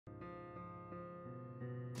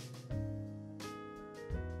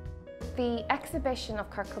The exhibition of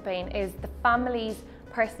Kurt Cobain is the family's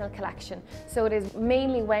personal collection. So it is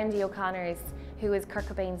mainly Wendy O'Connor's, who is Kurt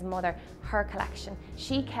Cobain's mother, her collection.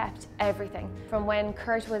 She kept everything from when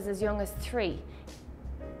Kurt was as young as 3.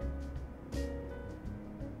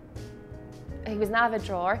 He was an avid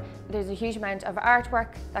drawer. There's a huge amount of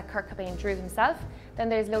artwork that Kurt Cobain drew himself. Then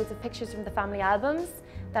there's loads of pictures from the family albums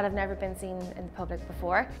that have never been seen in the public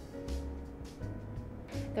before.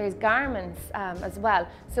 There's garments as well.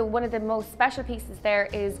 So one of the most special pieces there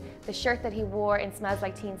is the shirt that he wore in Smells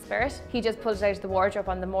Like Teen Spirit. He just pulled it out of the wardrobe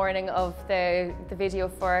on the morning of the video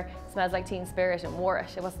for Smells Like Teen Spirit and wore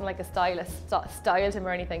it. It wasn't like a stylist styled him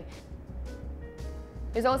or anything.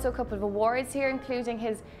 There's also a couple of awards here, including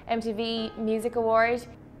his MTV Music Award.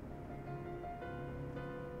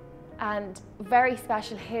 And very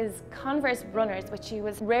special, his Converse runners, which he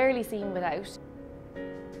was rarely seen without.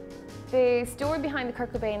 The story behind the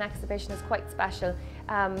Kurt Cobain exhibition is quite special.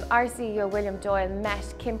 Our CEO, William Doyle,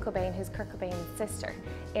 met Kim Cobain, who's Kurt Cobain's sister,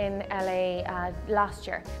 in LA last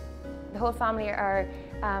year. The whole family are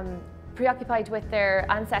preoccupied with their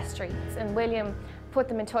ancestry, and William put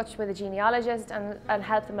them in touch with a genealogist and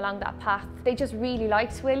helped them along that path. They just really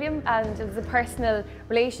liked William, and it was a personal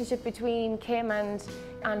relationship between Kim and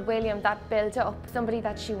William that built up, somebody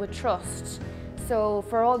that she would trust. So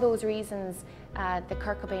for all those reasons, the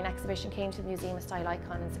Kurt Cobain exhibition came to the Museum of Style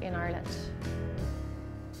Icons in Ireland.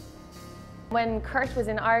 When Kurt was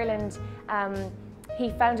in Ireland,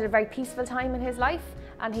 he found it a very peaceful time in his life,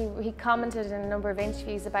 and he commented in a number of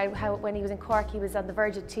interviews about how when he was in Cork he was on the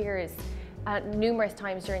verge of tears numerous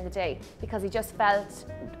times during the day because he just felt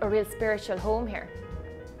a real spiritual home here.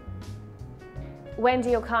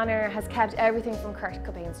 Wendy O'Connor has kept everything from Kurt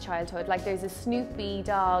Cobain's childhood. Like there's a Snoopy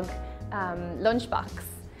dog lunchbox.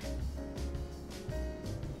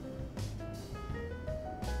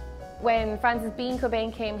 When Frances Bean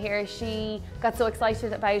Cobain came here, she got so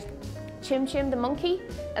excited about Chim Chim the monkey.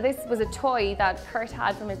 This was a toy that Kurt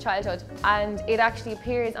had from his childhood, and it actually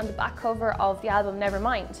appears on the back cover of the album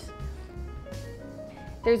Nevermind.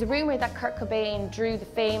 There's a rumour that Kurt Cobain drew the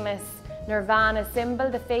famous Nirvana symbol,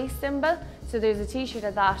 the face symbol, so there's a t-shirt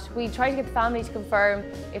of that. We tried to get the family to confirm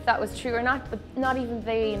if that was true or not, but not even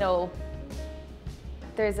they know.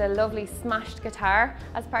 There's a lovely smashed guitar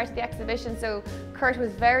as part of the exhibition, so Kurt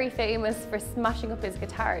was very famous for smashing up his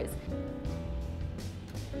guitars.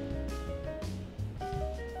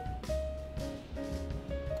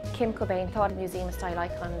 Kim Cobain thought the Museum of Style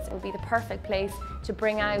Icons would be the perfect place to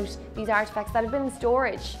bring out these artefacts that have been in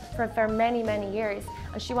storage for many, many years,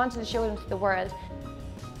 and she wanted to show them to the world.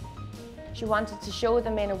 She wanted to show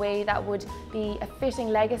them in a way that would be a fitting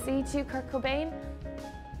legacy to Kurt Cobain.